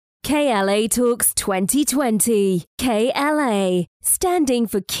KLA Talks 2020. KLA, standing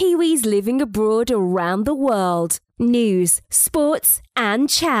for Kiwis living abroad around the world. News, sports, and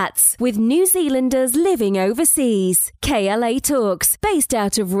chats with New Zealanders living overseas. KLA Talks, based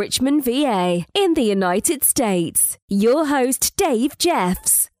out of Richmond, VA, in the United States. Your host, Dave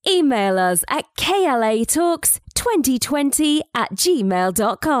Jeffs. Email us at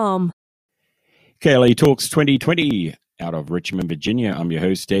klatalks2020@gmail.com. KLA Talks 2020 out of Richmond, Virginia. I'm your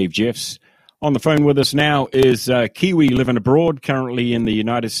host, Dave Jeffs. On the phone with us now is Kiwi living abroad, currently in the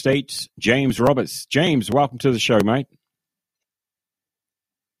United States, James Roberts. James, welcome to the show, mate.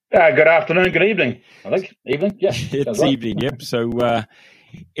 Good afternoon, good evening, I think. Evening, yeah. It's right. Evening, yep. So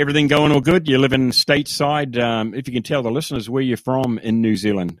everything going all good? You're living stateside. If you can tell the listeners where you're from in New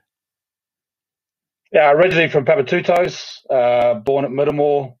Zealand. Yeah, originally from Papatoetoe, born at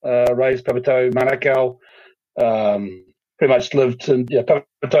Middlemore, raised Papatoetoe, Manukau. Pretty much lived in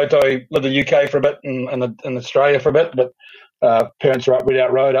Papatoetoe, lived in the UK for a bit and in Australia for a bit, but parents are up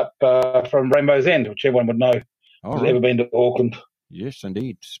Redoubt Road up from Rainbow's End, which everyone would know. Right. Ever been to Auckland? Yes,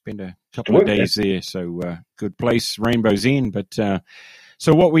 indeed. Spent a couple of days there, so good place, Rainbow's End. But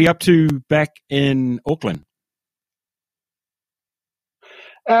so what were you up to back in Auckland?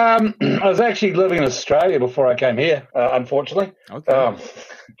 I was actually living in Australia before I came here, unfortunately. Okay. I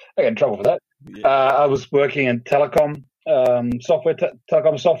got in trouble for that. Yeah. I was working in telecom software. In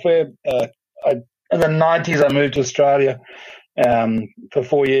the 90s, I moved to Australia for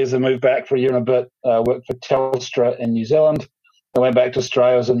 4 years and moved back for a year and a bit. Worked for Telstra in New Zealand. I went back to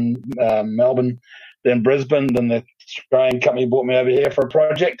Australia. I was in Melbourne, then Brisbane. Then the Australian company brought me over here for a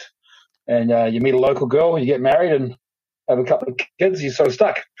project. And you meet a local girl, you get married, and have a couple of kids, you're sort of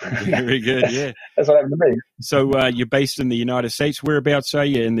stuck. Very good, yeah. That's what happened to me. So you're based in the United States. Whereabouts are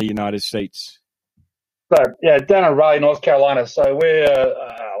you in the United States? So, yeah, down in Raleigh, North Carolina. So we're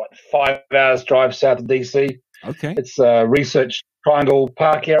 5 hours drive south of D.C. Okay. It's a Research Triangle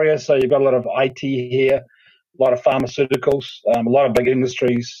Park area, so you've got a lot of IT here, a lot of pharmaceuticals, a lot of big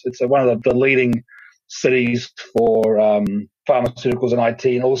industries. It's one of the leading cities for pharmaceuticals and IT,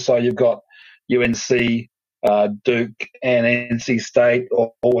 and also you've got UNC, Duke and NC State,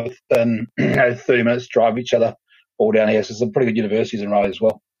 all within 30 minutes drive of each other, all down here. So some pretty good universities in Raleigh as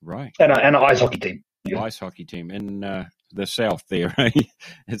well. Right. And an ice hockey team. Yeah. Ice hockey team in the south there, right?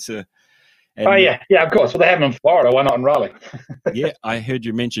 It's a. Yeah, of course. Well, they have them in Florida. Why not in Raleigh? Yeah, I heard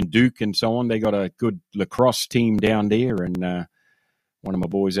you mention Duke and so on. They got a good lacrosse team down there, and one of my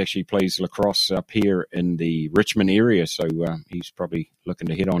boys actually plays lacrosse up here in the Richmond area, so he's probably looking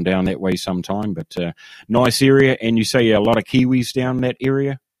to head on down that way sometime. But nice area, and you say a lot of Kiwis down that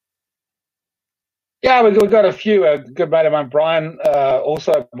area? Yeah, we've got a few. A good mate of mine, Brian,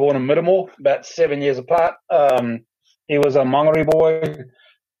 also born in Middlemore, about 7 years apart. He was a Mangere boy.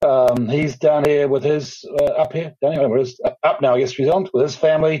 He's down here with his, up here, down here, up now, I guess, New Zealand, with his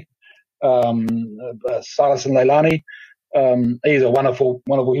family, Silas and Leilani. He's a wonderful,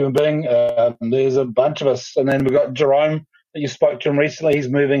 wonderful human being. There's a bunch of us. And then we've got Jerome, that you spoke to him recently. He's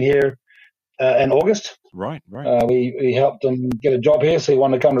moving here in August. Right. We helped him get a job here, so he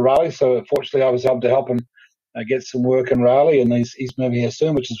wanted to come to Raleigh. So fortunately, I was able to help him get some work in Raleigh, and he's moving here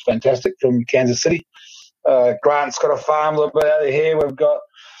soon, which is fantastic, from Kansas City. Grant's got a farm a little bit out of here. We've got,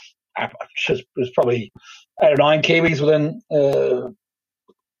 there's probably 8 or 9 Kiwis within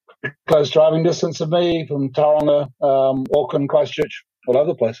close driving distance of me, from Tauranga, Auckland, Christchurch, all over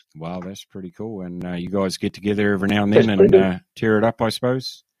the place. Wow, that's pretty cool. And you guys get together every now and then and tear it up, I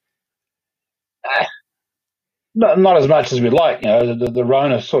suppose? Not as much as we'd like. The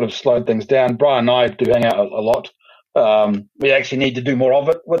Rona sort of slowed things down. Brian and I do hang out a lot. We actually need to do more of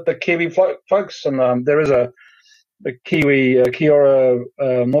it with the Kiwi folks. And there is a Kiwi, Kiora,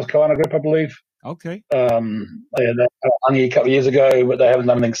 North Carolina group, I believe. Okay. They had only a couple of years ago, but they haven't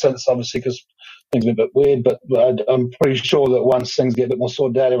done anything since, obviously, because things are a bit weird. But I'm pretty sure that once things get a bit more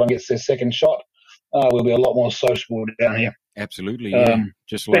sorted out, everyone gets their second shot, we'll be a lot more sociable down here. Absolutely, yeah.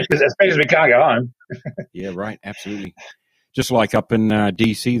 Especially as we can't go home. Yeah, right, absolutely. Just like up in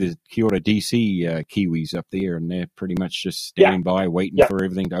D.C., the Kia D.C. Kiwis up there, and they're pretty much just standing by, waiting for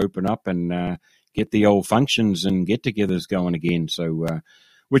everything to open up and get the old functions and get-togethers going again. So,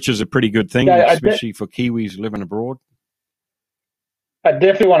 which is a pretty good thing, especially for Kiwis living abroad. I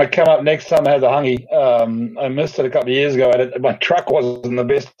definitely want to come up next time I have the Hungy. I missed it a couple of years ago. My truck wasn't the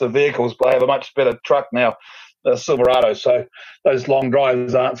best of vehicles, but I have a much better truck now, the Silverado. So those long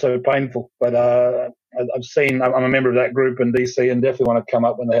drives aren't so painful. But I'm a member of that group in DC, and definitely want to come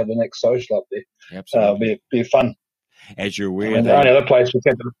up when they have the next social up there. Absolutely. Be fun. As you're aware, the only other place we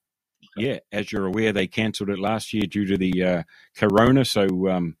tend to. Yeah, as you're aware, they cancelled it last year due to the corona. So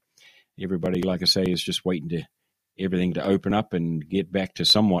everybody, like I say, is just waiting to everything to open up and get back to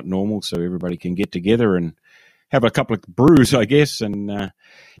somewhat normal so everybody can get together and have a couple of brews, I guess. And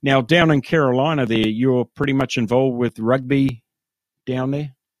now down in Carolina there, you're pretty much involved with rugby down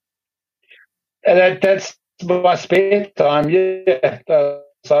there? That's my spare time, yeah.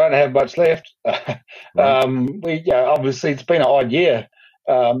 So I don't have much left. Right. Obviously it's been an odd year.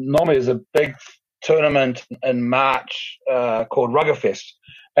 Normally there's a big tournament in March called Ruggerfest.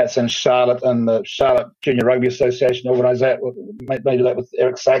 That's in Charlotte, and the Charlotte Junior Rugby Association organised that. They do that with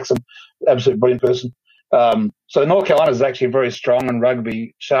Eric Saxon, absolutely brilliant person. So North Carolina is actually very strong in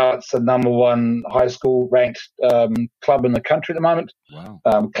rugby. Charlotte's the number one high school ranked club in the country at the moment.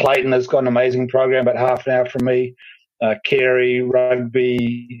 Wow. Clayton has got an amazing program about half an hour from me. Carey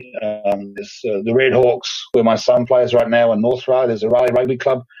Rugby, there's the Red Hawks, where my son plays right now, in North Raleigh. There's a Raleigh Rugby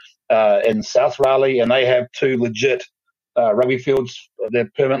Club in South Raleigh, and they have two legit rugby fields. They're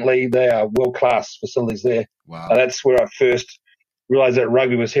permanently, they are world-class facilities there. Wow. That's where I first realised that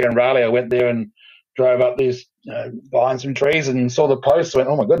rugby was here in Raleigh. I went there and drove up these behind some trees and saw the posts. I went,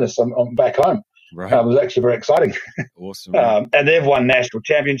 oh my goodness, I'm back home. Right. It was actually very exciting. Awesome. And they've won national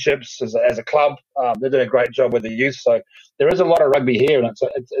championships as a club. They're doing a great job with the youth. So there is a lot of rugby here, and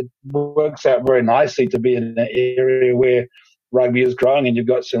it works out very nicely to be in an area where rugby is growing, and you've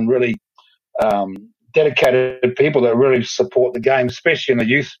got some really dedicated people that really support the game, especially in the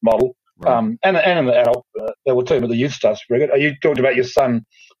youth model. Right. And in the adult level too, but the youth stuff's very good. You talked about your son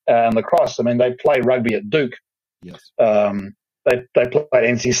and lacrosse. I mean, they play rugby at Duke. Yes. They play at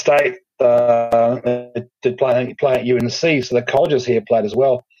NC State. They did play at UNC, so the colleges here played as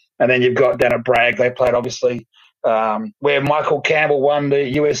well. And then you've got down at Bragg, they played obviously where Michael Campbell won the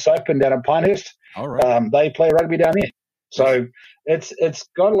US Open down at Pinehurst. All right. They play rugby down there. So it's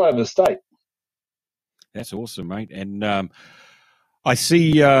got all over the state. That's awesome, mate. And I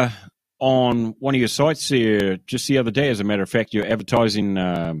see on one of your sites there, just the other day, as a matter of fact, you're advertising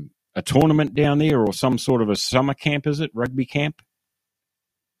a tournament down there, or some sort of a summer camp, is it? Rugby camp?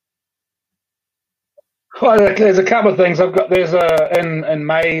 Well, there's a couple of things. In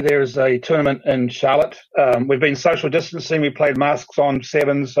May there's a tournament in Charlotte. We've been social distancing. We played masks on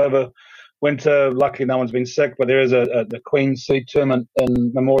sevens over winter. Luckily, no one's been sick. But there is the Queen's Sea tournament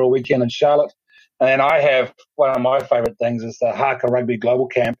in Memorial Weekend in Charlotte. And I have one of my favourite things is the Haka Rugby Global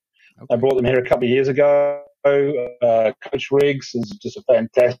Camp. Okay. I brought them here a couple of years ago. Coach Riggs is just a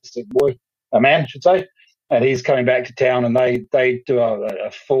fantastic boy, a man, I should say. And he's coming back to town, and they do a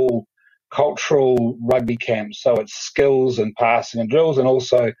full cultural rugby camp. So it's skills and passing and drills, and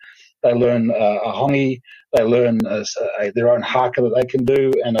also they learn a hongi, they learn their own haka that they can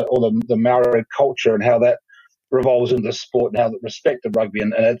do, and all the Maori culture and how that revolves into sport and how the respect of rugby.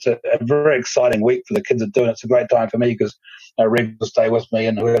 And it's a very exciting week for the kids that are doing it. It's a great time for me because Rick will stay with me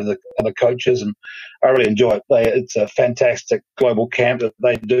and whoever the other coaches, and I really enjoy it. It's a fantastic global camp that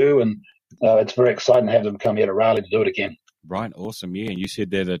they do, and it's very exciting to have them come here to Raleigh to do it again. Right, awesome, yeah. And you said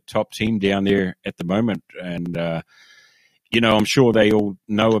they're the top team down there at the moment, and I'm sure they all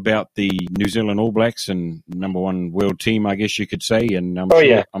know about the New Zealand All Blacks and number one world team, I guess you could say. And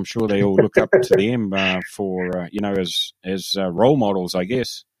I'm sure they all look up to them for as role models, I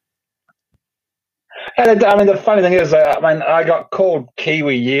guess. And I mean, the funny thing is, I got called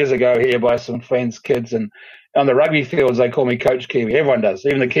Kiwi years ago here by some friends' kids, and on the rugby fields, they call me Coach Kiwi. Everyone does.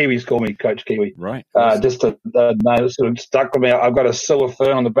 Even the Kiwis call me Coach Kiwi. Right. Just to sort of stuck with me. I've got a silver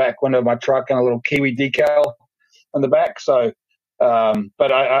fern on the back window of my truck and a little Kiwi decal on the back. So,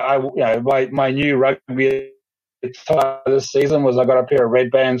 but my new rugby attire this season was I got a pair of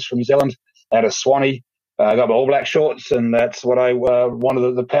red bands from New Zealand. I had a Swanee. I got my All Black shorts, and that's what I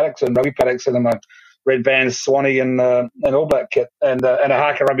wanted the paddocks and rugby paddocks, and then my red bands, Swanee, and All Black kit, and a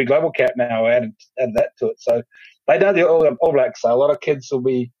Haka Rugby Global cap now. I added that to it. So they done the All Black. So a lot of kids will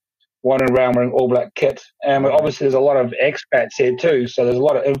be wandering around wearing All Black kit. And obviously there's a lot of expats here too. So there's a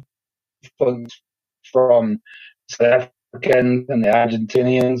lot of influence from South Africans and the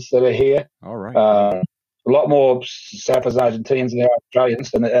Argentinians that are here. All right. A lot more South Argentinians than there are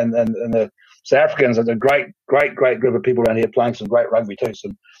Australians, and the South Africans are a great group of people around here playing some great rugby too.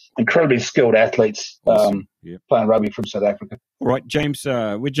 Some incredibly skilled athletes awesome. Playing rugby from South Africa. All right, James,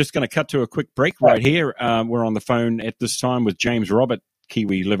 we're just going to cut to a quick break right here. We're on the phone at this time with James Robert,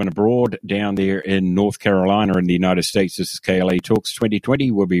 Kiwi living abroad down there in North Carolina in the United States. This is KLA Talks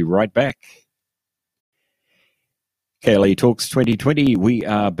 2020. We'll be right back. KLA Talks 2020. We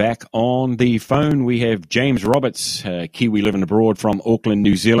are back on the phone. We have James Roberts, Kiwi living abroad from Auckland,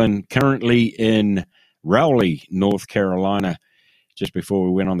 New Zealand, currently in Rowley, North Carolina. Just before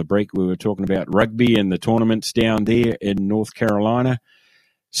we went on the break, we were talking about rugby and the tournaments down there in North Carolina.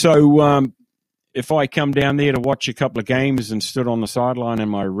 So if I come down there to watch a couple of games and stood on the sideline in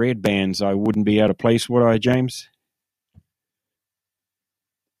my red bands, I wouldn't be out of place, would I, James?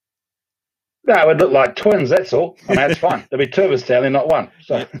 No, it would look like twins. That's all. I mean, that's fine. There'll be two of us down there, not one.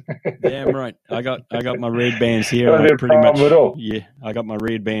 So. Yeah, I'm right. I got my red bands here. Don't be a problem at all. Yeah, I got my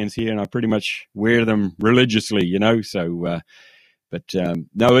red bands here, and I pretty much wear them religiously. So,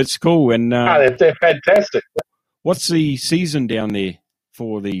 no, it's cool. And they're fantastic. What's the season down there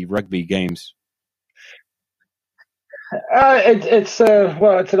for the rugby games? It's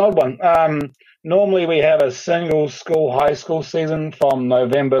an odd one. Normally we have a single school high school season from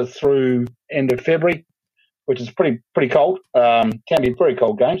November through end of February, which is pretty cold. Can be pretty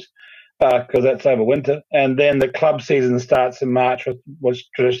cold games because that's over winter. And then the club season starts in March, which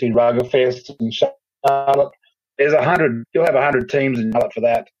traditionally Ruggerfest in Charlotte. You'll have 100 teams in Charlotte for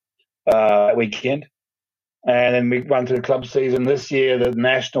that weekend. And then we run through the club season. This year, the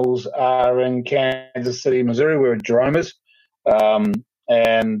Nationals are in Kansas City, Missouri. We're at Jerome's.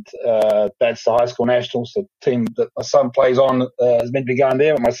 And that's the high school nationals. The team that my son plays on is meant to be going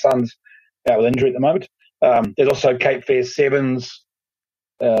there, but my son's out with injury at the moment. There's also Cape Fair Sevens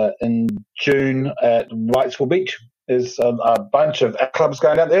in June at Wrightsville Beach. There's a bunch of clubs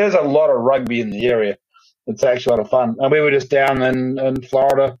going down. There's a lot of rugby in the area. It's actually a lot of fun. And we were just down in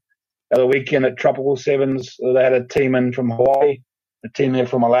Florida the other weekend at Tropical Sevens. They had a team in from Hawaii, a team there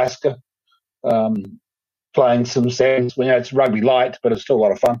from Alaska. Playing some sevens. It's rugby light, but it's still a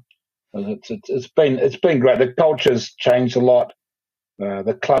lot of fun. It's been great. The culture's changed a lot.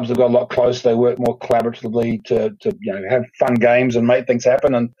 The clubs have got a lot closer. They work more collaboratively to have fun games and make things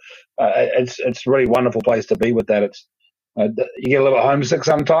happen. And it's a really wonderful place to be with that. It's you get a little bit homesick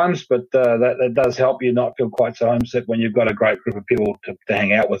sometimes, but that does help you not feel quite so homesick when you've got a great group of people to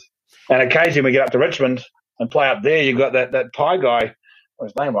hang out with. And occasionally we get up to Richmond and play up there. You've got that pie guy.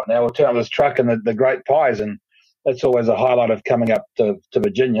 His name right now. We'll turn on this truck and the great pies, and that's always a highlight of coming up to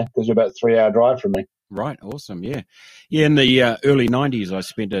Virginia because you're about a 3-hour drive from me. Right, awesome, yeah. In the early '90s, I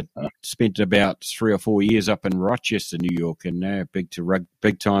spent about 3 or 4 years up in Rochester, New York, and now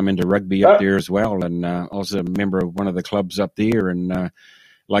big time into rugby up there as well. And I was a member of one of the clubs up there, and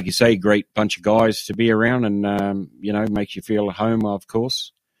like you say, great bunch of guys to be around, and makes you feel at home, of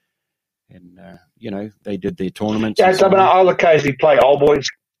course. And, they did their tournaments. Yeah, I'll occasionally play old boys.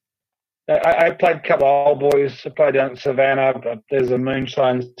 I played a couple of old boys. I played down at Savannah. There's a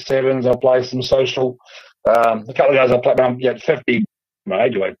Moonshine Sevens. I play some social. A couple of guys I played when I'm 50. My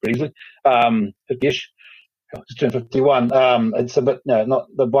age away pretty easily. 50-ish. I just turned 51. It's a bit, not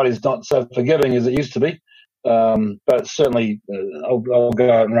the body's not so forgiving as it used to be. But certainly I'll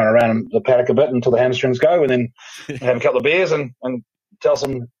go out and run around the paddock a bit until the hamstrings go, and then have a couple of beers and tell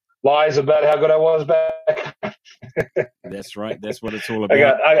some lies about how good I was back. That's right. That's what it's all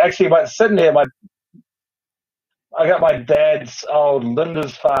about. Sitting here, I got my dad's old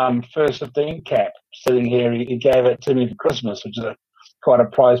Linda's Farm first 15 cap sitting here. He gave it to me for Christmas, which is quite a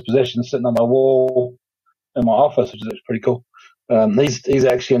prized possession, sitting on my wall in my office, which is pretty cool. He's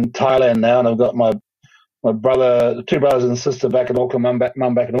actually in Thailand now, and I've got my brother, the two brothers and sister back in Auckland, mum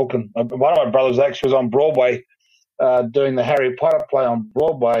back in Auckland. One of my brothers actually was on Broadway doing the Harry Potter play on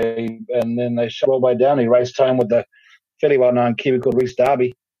Broadway, and then they shut Broadway down. He raced home with the fairly well-known Kiwi called Rhys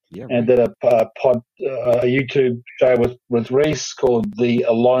Darby, and did a YouTube show with Rhys called The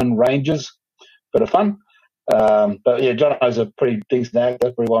Alone Rangers. Bit of fun. But yeah, Jono's a pretty decent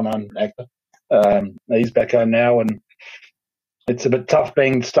actor, pretty well-known actor. He's back home now, and it's a bit tough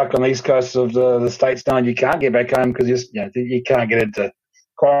being stuck on the east coast of the States now, and you can't get back home because you can't get into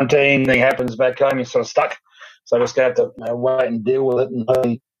quarantine. Anything happens back home, you're sort of stuck. So just going to have to wait and deal with it, and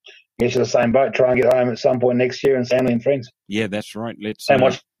hopefully get to the same boat, try and get home at some point next year and family and friends. Yeah, that's right. Let's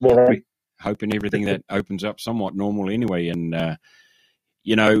watch more rugby. Hoping everything that opens up somewhat normal anyway. And,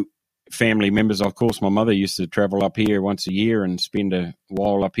 family members, of course, my mother used to travel up here once a year and spend a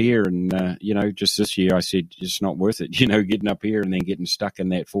while up here. And, just this year I said, it's not worth it, getting up here and then getting stuck in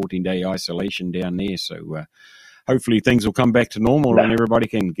that 14-day isolation down there. So hopefully things will come back to normal and everybody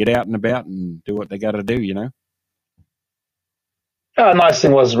can get out and about and do what they got to do, Nice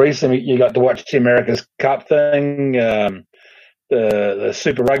thing was recently you got to watch the America's Cup thing. The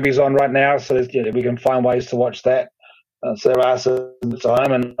Super Rugby's on right now, so we can find ways to watch that. So there are some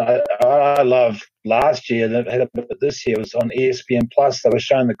time, and I love last year that had a bit this year was on ESPN Plus. They were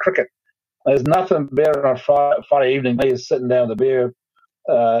showing the cricket. There's nothing better on a Friday evening than sitting down with a beer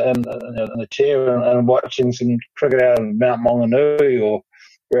in a chair and watching some cricket out of Mount Maunganui or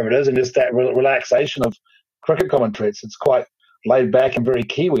wherever it is, and just that relaxation of cricket commentary. It's quite laid back and very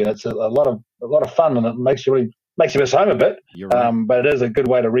Kiwi, and it's a lot of fun, and it makes you really makes you miss home a bit. You're right. But it is a good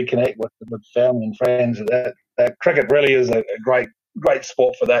way to reconnect with family and friends. That cricket really is a great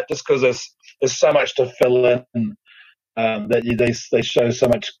sport for that, just because there's so much to fill in. They show so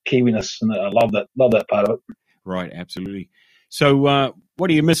much Kiwiness, and I love that part of it. Right, absolutely. So, what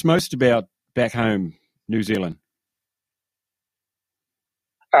do you miss most about back home, New Zealand?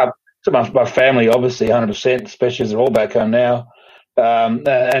 So my family, obviously, 100%, especially as they're all back home now.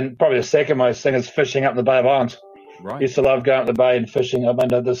 And probably the second most thing is fishing up in the Bay of Islands. Right. Used to love going up the bay and fishing. I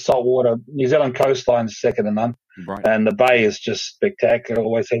mean, the saltwater, New Zealand coastline is second to none. Right. And the bay is just spectacular.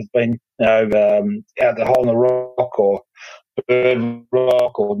 Always has been. Out the Hole in the Rock or Bird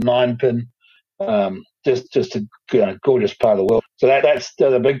Rock or Ninepin. Just a gorgeous part of the world. So that's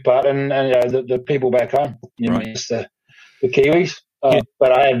the big part. And the people back home. Right. Just the Kiwis.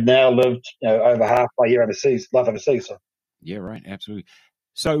 But I have now lived over half my year overseas, life overseas. So. Yeah, right, absolutely.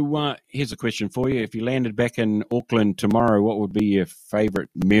 So here's a question for you. If you landed back in Auckland tomorrow, what would be your favourite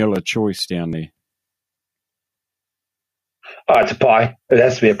meal or choice down there? Oh, it's a pie. It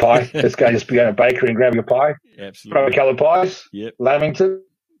has to be a pie. Just go to a bakery and grab your pie. Absolutely. Probably coloured pies. Yep. Lamington.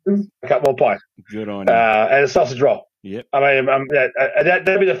 A couple more pies. Good on you. And a sausage roll. Yep. I mean,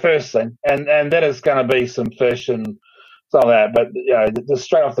 that'd be the first thing. And that is going to be some fish and some of that. But, just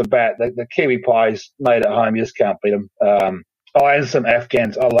straight off the bat, the Kiwi pies made at home, you just can't beat them. And some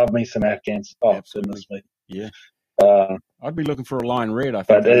Afghans. I love me some Afghans. Oh, absolutely. Goodness me. Yeah. I'd be looking for a Lion Red. I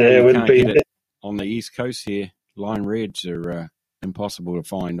think it would be get it on the East Coast here. Lion Reds are impossible to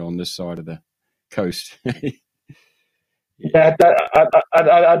find on this side of the coast. Yeah,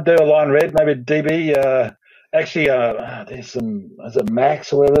 I'd do a Lion Red, maybe DB. Actually, there's some, is it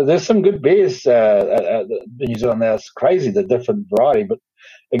Max or whatever? There's some good beers in New Zealand now. It's crazy, the different variety, but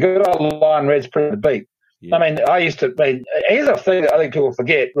a good old Lion Red's pretty to beat. Yeah. I mean, here's a thing that I think people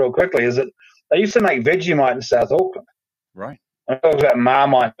forget real quickly is that they used to make Vegemite in South Auckland. Right. I talk about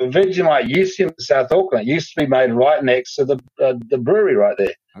Marmite, but Vegemite used to be in South Auckland. It used to be made right next to the brewery right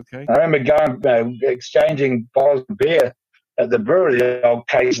there. Okay. I remember going, exchanging bottles of beer at the brewery, the old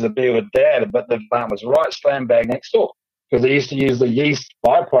case of the beer with Dad, but the plant was right slam bang next door because they used to use the yeast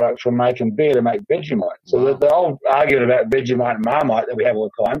byproduct from making beer to make Vegemite. So wow. the old argument about Vegemite and Marmite that we have all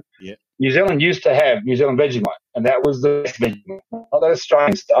the time, yeah. New Zealand used to have New Zealand Vegemite, and that was the best Vegemite. Not that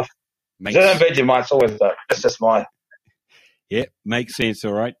Australian stuff. New Zealand Vegemite's always though. That's just my... Yeah, makes sense,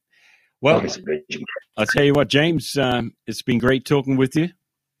 all right. Well, I'll tell you what, James, it's been great talking with you.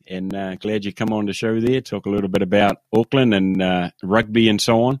 And glad you come on the show there, talk a little bit about Auckland and rugby and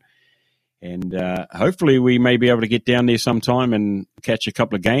so on. And hopefully we may be able to get down there sometime and catch a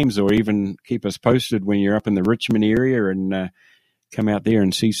couple of games or even keep us posted when you're up in the Richmond area and come out there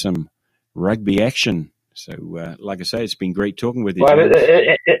and see some rugby action. So, like I say, it's been great talking with you. Well,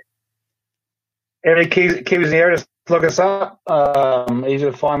 any Kiwis in the area, just look us up. Easy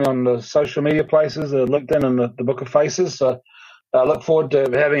to find me on the social media places, LinkedIn and the Book of Faces. So, I look forward to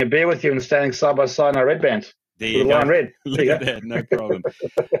having a beer with you and standing side by side in our red bands. There you go. Lion Red. Look at that. No problem.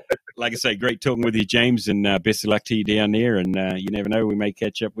 Like I say, great talking with you, James, and best of luck to you down there. And you never know, we may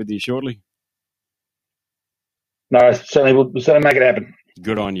catch up with you shortly. No, we'll certainly make it happen.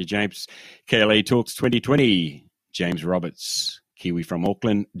 Good on you, James. KLA Talks 2020. James Roberts, Kiwi from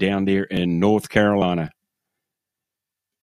Auckland, down there in North Carolina.